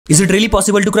Is it really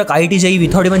possible to crack IIT JEE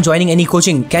without even joining any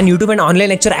coaching? Can YouTube and online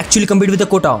lecture actually compete with the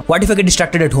Kota? What if I get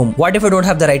distracted at home? What if I don't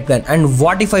have the right plan? And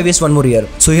what if I waste one more year?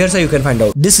 So here's how you can find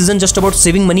out. This isn't just about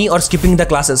saving money or skipping the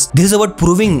classes. This is about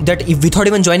proving that if without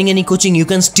even joining any coaching, you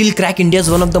can still crack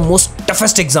India's one of the most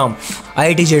toughest exam,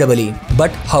 IIT JEE.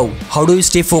 But how? How do you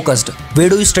stay focused? Where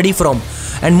do you study from?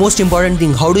 And most important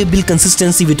thing, how do you build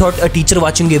consistency without a teacher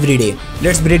watching you every day?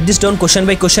 Let's break this down question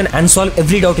by question and solve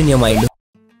every doubt in your mind.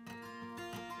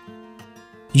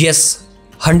 Yes,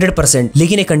 100%.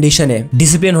 लेकिन एक condition है,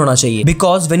 discipline होना चाहिए.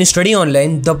 Because when you study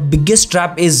online, the biggest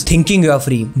trap is thinking you are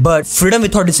free. But freedom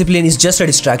without discipline is just a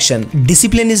distraction.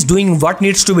 Discipline is doing what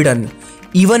needs to be done,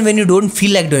 even when you don't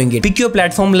feel like doing it. Pick your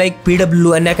platform like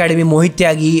PW, NITK,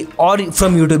 Mohityagi, or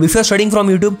from YouTube. If you are studying from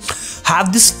YouTube,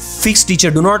 have this fixed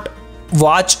teacher. Do not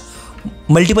watch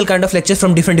multiple kind of lectures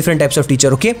from different types of teacher.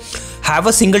 Okay, have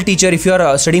a single teacher if you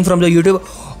are studying from the YouTube,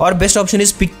 or best option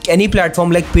is pick any platform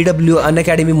like PW,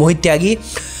 Unacademy, Mohityagi,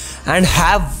 and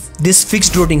have this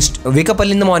fixed routine. Wake up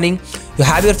early in the morning, you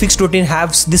have your fixed routine,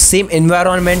 have the same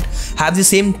environment, have the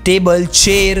same table,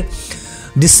 chair,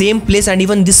 the same place, and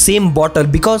even the same bottle,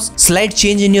 because slight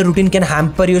change in your routine can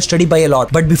hamper your study by a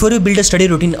lot. But before you build a study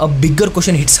routine, a bigger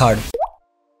question hits hard.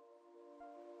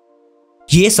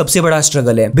 ये सबसे बड़ा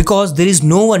struggle है, because there is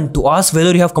no one to ask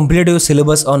whether you have completed your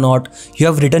syllabus or not, you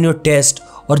have written your test,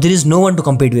 or there is no one to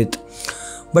compete with.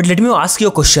 But let me ask you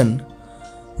a question.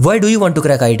 Why do you want to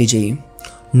crack IIT JEE?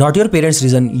 Not your parents'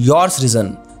 reason, yours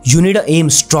reason. You need an aim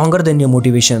stronger than your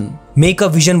motivation. Make a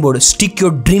vision board, stick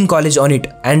your dream college on it,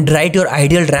 and write your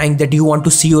ideal rank that you want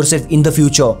to see yourself in the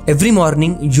future. Every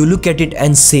morning you look at it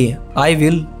and say, I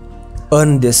will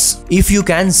earn this. If you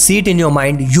can see it in your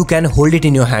mind, you can hold it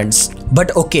in your hands.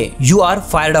 But okay, you are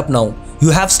fired up now.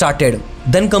 You have started.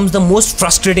 Then comes the most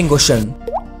frustrating question.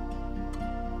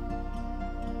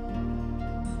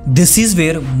 This is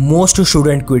where most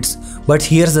student quits. But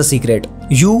here's the secret.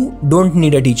 You don't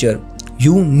need a teacher.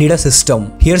 You need a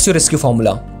system. Here's your rescue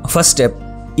formula. First step.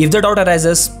 If the doubt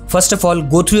arises, first of all,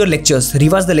 go through your lectures,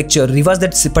 revise the lecture, revise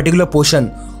that particular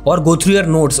portion, or go through your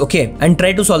notes, okay, and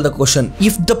try to solve the question.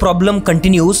 If the problem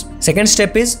continues, second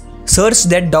step is search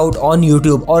that doubt on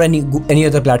YouTube or any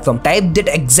other platform. Type that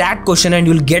exact question and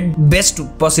you'll get best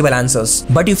possible answers.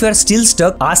 But if you are still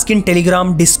stuck, ask in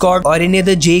Telegram, Discord, or any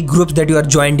other JEE groups that you are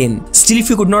joined in. Still,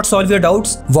 if you could not solve your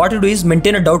doubts, what you do is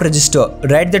maintain a doubt register.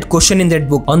 Write that question in that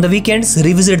book. On the weekends,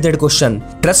 revisit that question.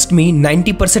 Trust me,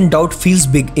 90% doubt feels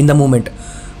big in the moment,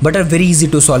 but are very easy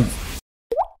to solve.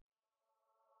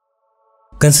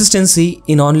 Consistency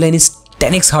in online is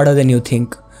 10x harder than you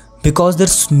think, because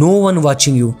there's no one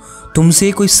watching you.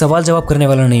 तुमसे कोई सवाल जवाब करने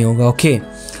वाला नहीं होगा. Okay,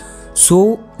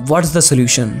 so what's the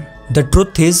solution? The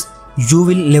truth is, you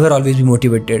will never always be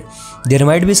motivated. There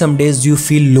might be some days you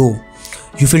feel low,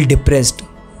 you feel depressed,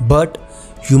 but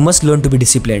you must learn to be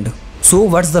disciplined. So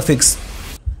what's the fix?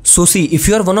 So see, if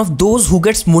you are one of those who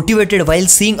gets motivated while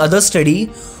seeing others study,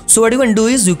 so what you can do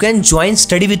is you can join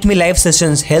Study With Me live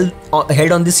sessions held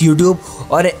on this YouTube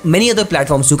or many other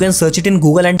platforms. You can search it in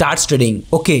Google and start studying.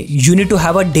 Okay, you need to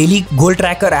have a daily goal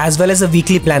tracker as well as a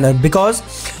weekly planner, because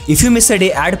if you miss a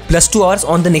day, add +2 hours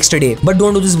on the next day. But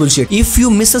don't do this bullshit. If you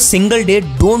miss a single day,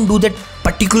 don't do that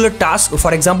particular task.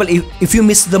 For example, if you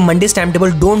miss the Monday's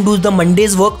timetable, don't do the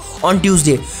Monday's work on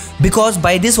Tuesday, because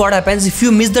by this what happens, if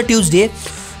you miss the Tuesday,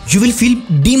 you will feel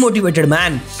demotivated,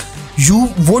 man. You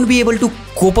won't be able to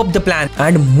cope up the plan.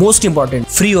 And most important,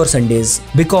 free your Sundays,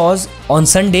 because on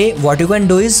Sunday what you can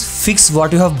do is fix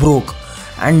what you have broke,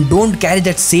 and don't carry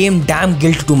that same damn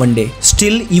guilt to Monday.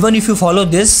 Still, even if you follow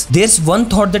this, there's one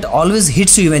thought that always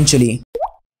hits you eventually.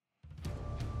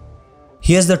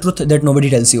 Here's the truth that nobody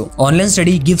tells you. Online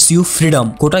study gives you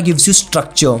freedom. Kota gives you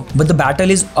structure, but the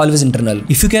battle is always internal.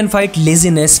 If you can fight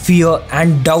laziness, fear,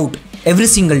 and doubt every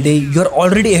single day, you're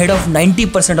already ahead of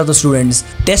 90% of the students.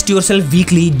 Test yourself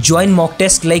weekly, join mock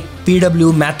tests like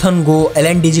PW, Mathon Go,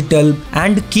 LN Digital,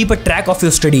 and keep a track of your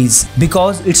studies,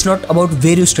 because it's not about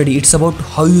where you study, it's about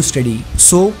how you study.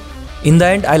 So, in the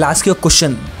end, I'll ask you a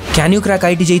question. Can you crack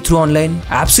IIT JEE through online?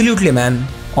 Absolutely, man.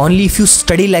 Only if you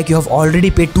study like you have already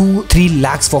paid 2-3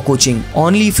 lakhs for coaching.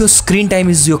 Only if your screen time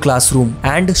is your classroom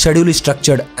and schedule is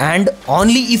structured. And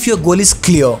only if your goal is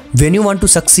clear. When you want to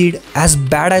succeed as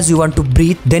bad as you want to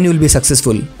breathe, then you will be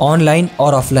successful. Online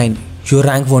or offline, your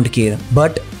rank won't care.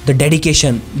 But the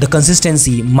dedication, the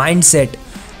consistency, mindset,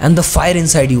 and the fire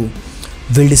inside you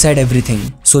will decide everything.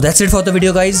 So that's it for the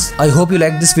video, guys. I hope you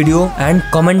liked this video and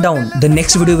comment down the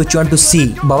next video which you want to see.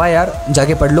 Bye bye yaar,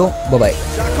 jaake pad lo. Bye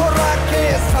bye.